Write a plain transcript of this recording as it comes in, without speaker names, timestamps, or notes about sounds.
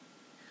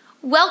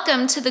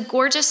Welcome to the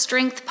Gorgeous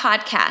Strength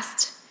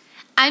Podcast.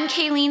 I'm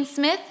Kayleen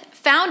Smith,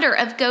 founder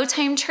of Go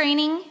Time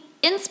Training,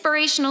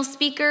 inspirational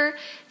speaker,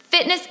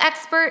 fitness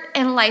expert,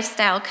 and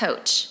lifestyle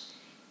coach.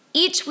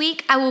 Each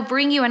week, I will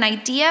bring you an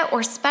idea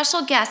or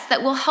special guest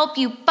that will help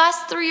you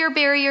bust through your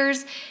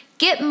barriers,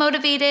 get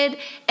motivated,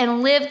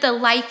 and live the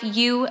life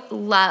you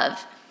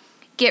love.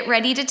 Get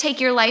ready to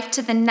take your life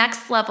to the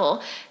next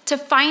level, to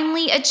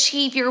finally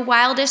achieve your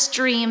wildest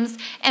dreams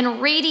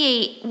and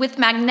radiate with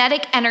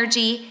magnetic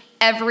energy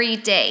every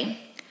day.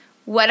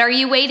 What are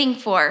you waiting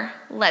for?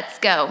 Let's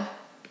go.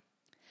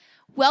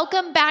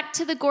 Welcome back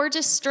to the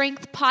Gorgeous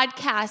Strength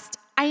Podcast.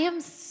 I am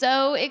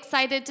so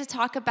excited to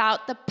talk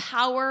about the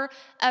power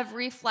of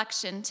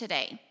reflection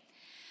today.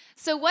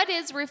 So what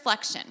is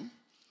reflection?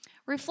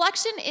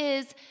 Reflection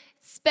is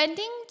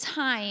spending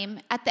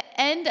time at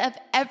the end of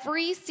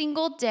every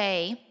single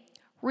day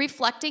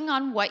reflecting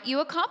on what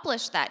you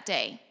accomplished that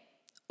day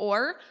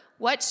or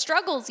what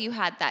struggles you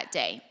had that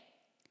day.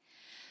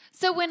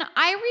 So when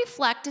I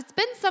reflect, it's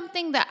been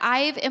something that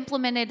I've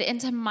implemented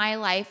into my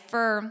life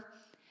for,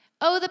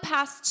 the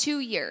past 2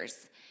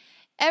 years.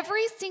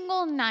 Every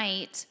single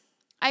night,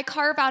 I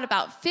carve out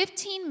about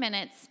 15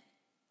 minutes,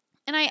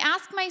 and I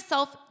ask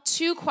myself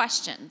 2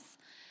 questions.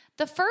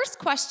 The first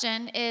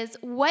question is,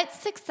 what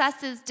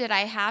successes did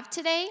I have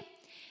today?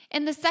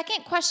 And the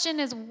second question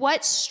is,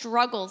 what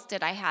struggles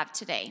did I have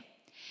today?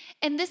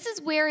 And this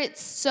is where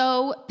it's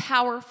so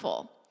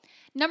powerful.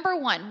 Number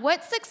 1,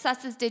 what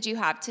successes did you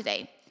have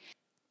today?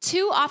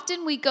 Too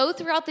often we go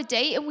throughout the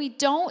day and we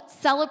don't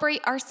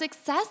celebrate our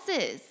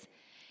successes.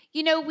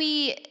 You know,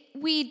 we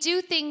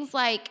do things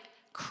like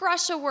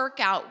crush a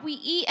workout, we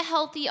eat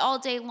healthy all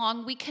day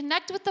long, we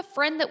connect with a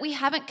friend that we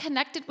haven't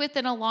connected with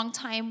in a long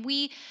time,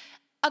 we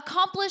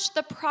accomplish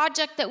the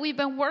project that we've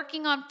been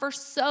working on for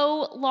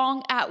so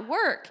long at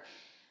work,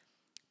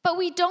 but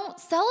we don't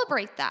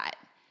celebrate that.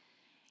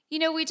 You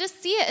know, we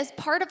just see it as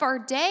part of our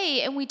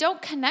day and we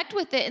don't connect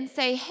with it and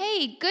say,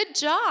 hey, good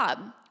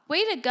job,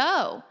 way to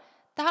go.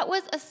 That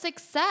was a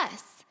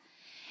success.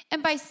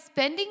 And by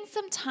spending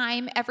some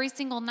time every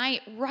single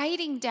night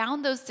writing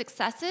down those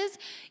successes,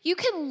 you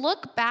can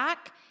look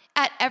back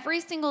at every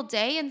single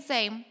day and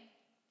say,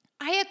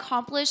 I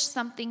accomplished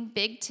something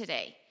big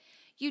today.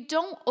 You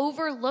don't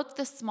overlook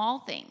the small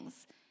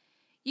things.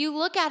 You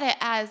look at it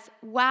as,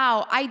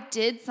 wow, I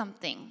did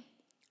something.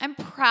 I'm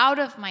proud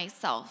of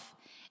myself.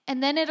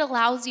 And then it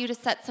allows you to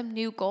set some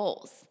new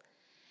goals.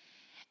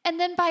 And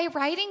then by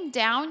writing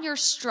down your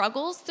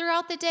struggles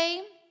throughout the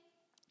day,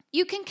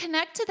 you can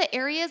connect to the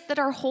areas that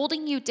are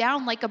holding you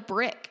down like a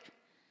brick.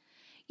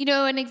 You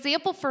know, an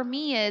example for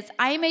me is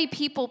I'm a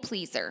people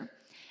pleaser.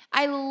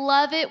 I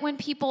love it when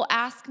people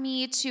ask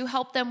me to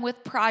help them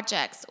with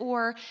projects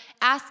or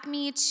ask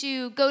me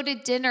to go to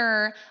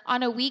dinner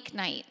on a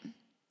weeknight.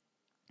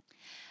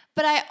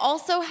 But I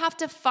also have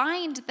to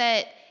find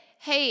that,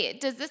 hey,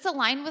 does this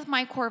align with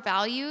my core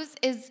values?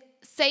 Is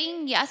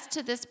saying yes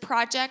to this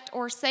project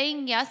or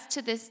saying yes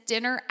to this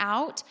dinner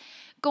out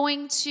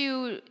going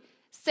to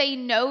say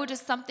no to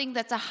something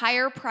that's a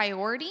higher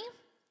priority?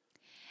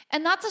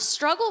 And that's a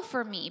struggle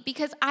for me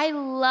because I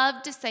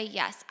love to say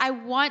yes. I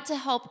want to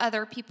help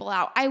other people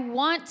out. I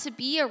want to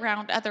be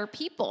around other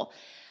people.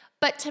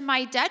 But to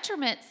my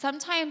detriment,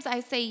 sometimes I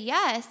say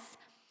yes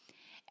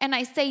and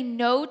I say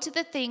no to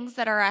the things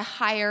that are a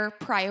higher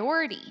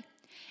priority.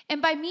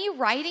 And by me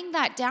writing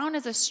that down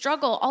as a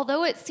struggle,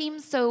 although it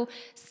seems so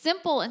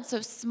simple and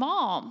so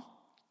small,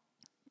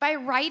 by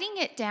writing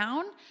it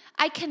down,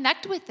 I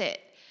connect with it.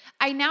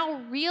 I now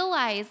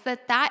realize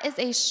that that is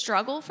a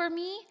struggle for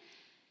me.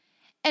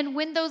 And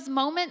when those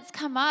moments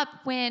come up,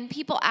 when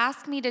people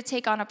ask me to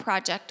take on a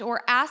project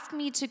or ask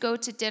me to go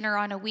to dinner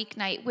on a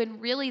weeknight, when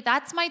really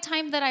that's my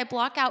time that I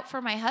block out for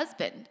my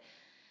husband,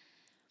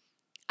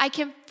 I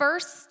can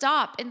first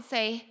stop and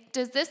say,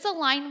 does this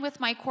align with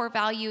my core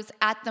values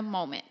at the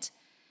moment?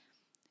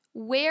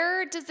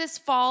 Where does this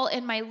fall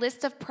in my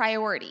list of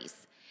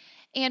priorities?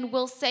 And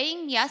will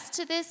saying yes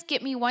to this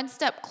get me one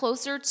step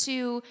closer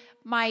to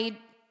my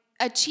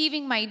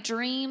achieving my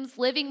dreams,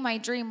 living my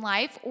dream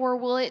life, or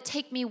will it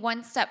take me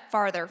one step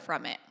farther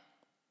from it?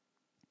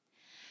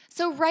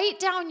 So write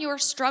down your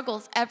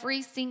struggles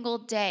every single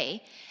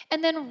day,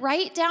 and then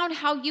write down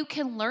how you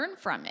can learn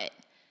from it.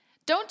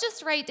 Don't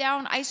just write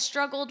down, I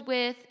struggled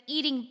with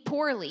eating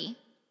poorly.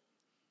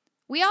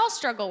 We all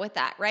struggle with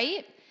that,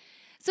 right?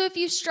 So if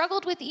you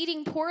struggled with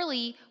eating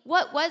poorly,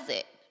 what was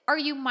it? Are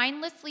you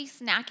mindlessly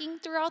snacking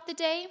throughout the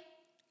day?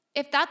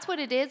 If that's what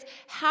it is,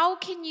 how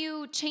can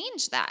you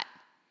change that?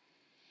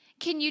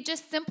 Can you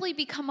just simply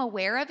become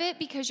aware of it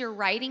because you're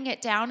writing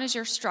it down as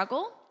your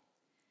struggle?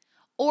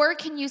 Or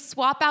can you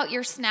swap out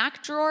your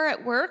snack drawer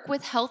at work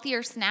with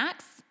healthier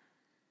snacks?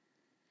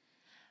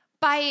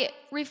 By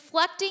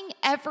reflecting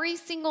every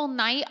single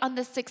night on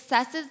the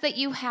successes that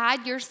you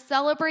had, you're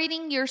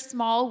celebrating your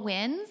small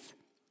wins.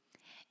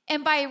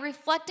 And by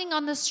reflecting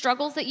on the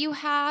struggles that you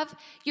have,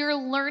 you're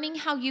learning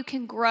how you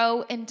can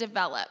grow and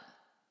develop.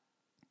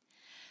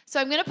 So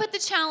I'm going to put the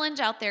challenge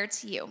out there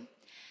to you.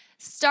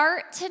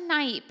 Start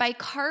tonight by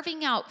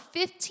carving out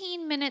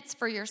 15 minutes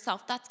for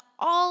yourself. That's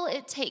all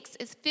it takes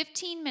is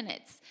 15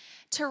 minutes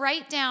to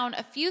write down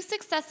a few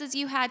successes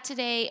you had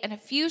today and a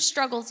few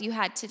struggles you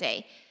had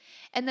today.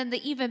 And then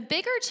the even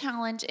bigger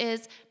challenge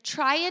is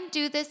try and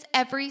do this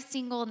every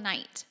single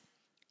night.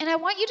 And I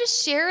want you to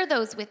share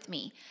those with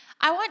me.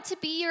 I want to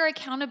be your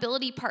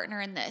accountability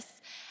partner in this.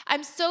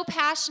 I'm so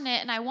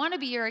passionate and I want to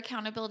be your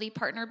accountability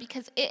partner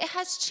because it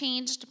has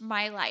changed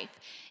my life.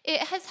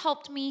 It has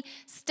helped me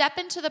step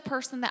into the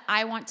person that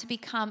I want to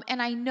become,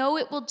 and I know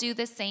it will do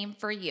the same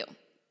for you.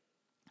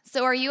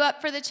 So are you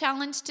up for the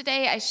challenge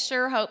today? I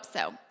sure hope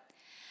so.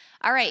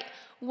 All right,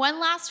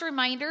 one last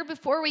reminder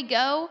before we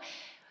go.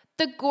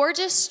 The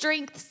Gorgeous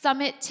Strength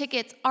Summit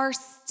tickets are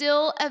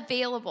still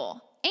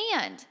available,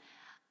 and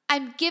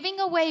I'm giving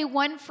away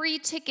one free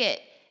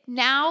ticket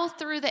now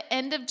through the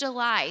end of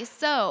July.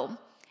 So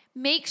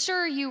make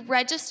sure you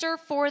register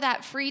for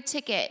that free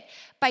ticket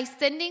by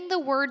sending the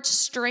word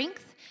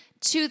strength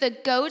to the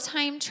Go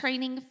Time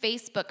Training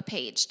Facebook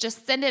page.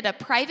 Just send it a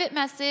private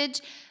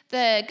message,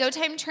 the Go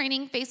Time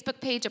Training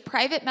Facebook page, a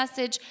private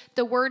message,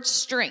 the word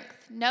strength.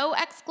 No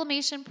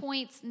exclamation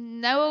points,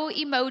 no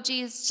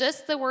emojis,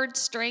 just the word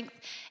strength,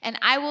 and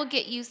I will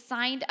get you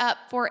signed up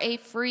for a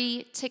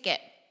free ticket.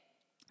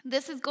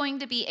 This is going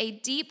to be a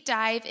deep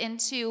dive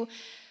into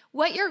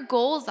what your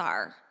goals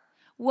are,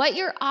 what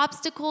your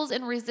obstacles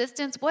and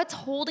resistance, what's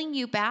holding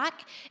you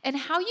back, and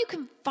how you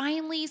can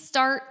finally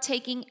start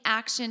taking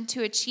action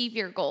to achieve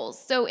your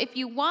goals. So if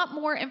you want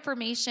more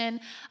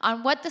information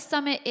on what the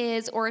summit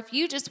is, or if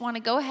you just want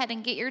to go ahead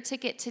and get your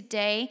ticket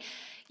today,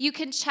 you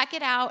can check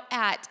it out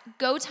at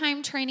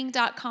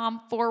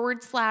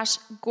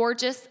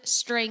gotimetraining.com/gorgeous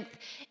strength,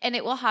 and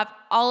it will have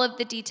all of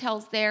the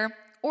details there.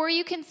 Or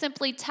you can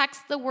simply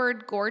text the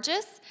word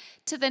gorgeous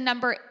to the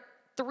number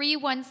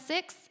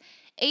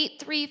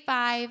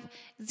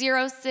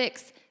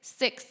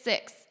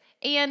 316-835-0666.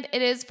 And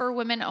it is for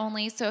women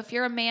only. So if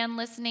you're a man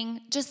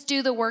listening, just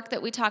do the work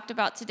that we talked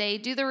about today.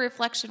 Do the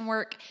reflection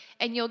work,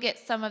 and you'll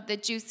get some of the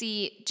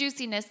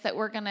juiciness that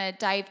we're going to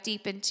dive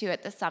deep into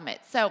at the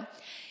summit. So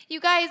you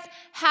guys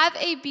have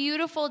a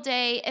beautiful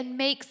day and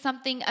make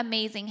something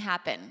amazing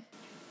happen.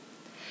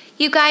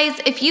 You guys,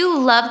 if you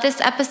love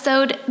this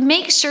episode,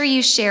 make sure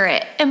you share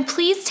it. And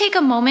please take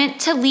a moment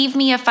to leave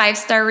me a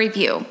 5-star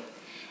review.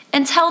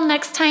 Until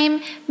next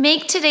time,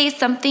 make today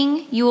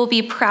something you will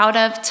be proud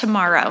of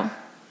tomorrow.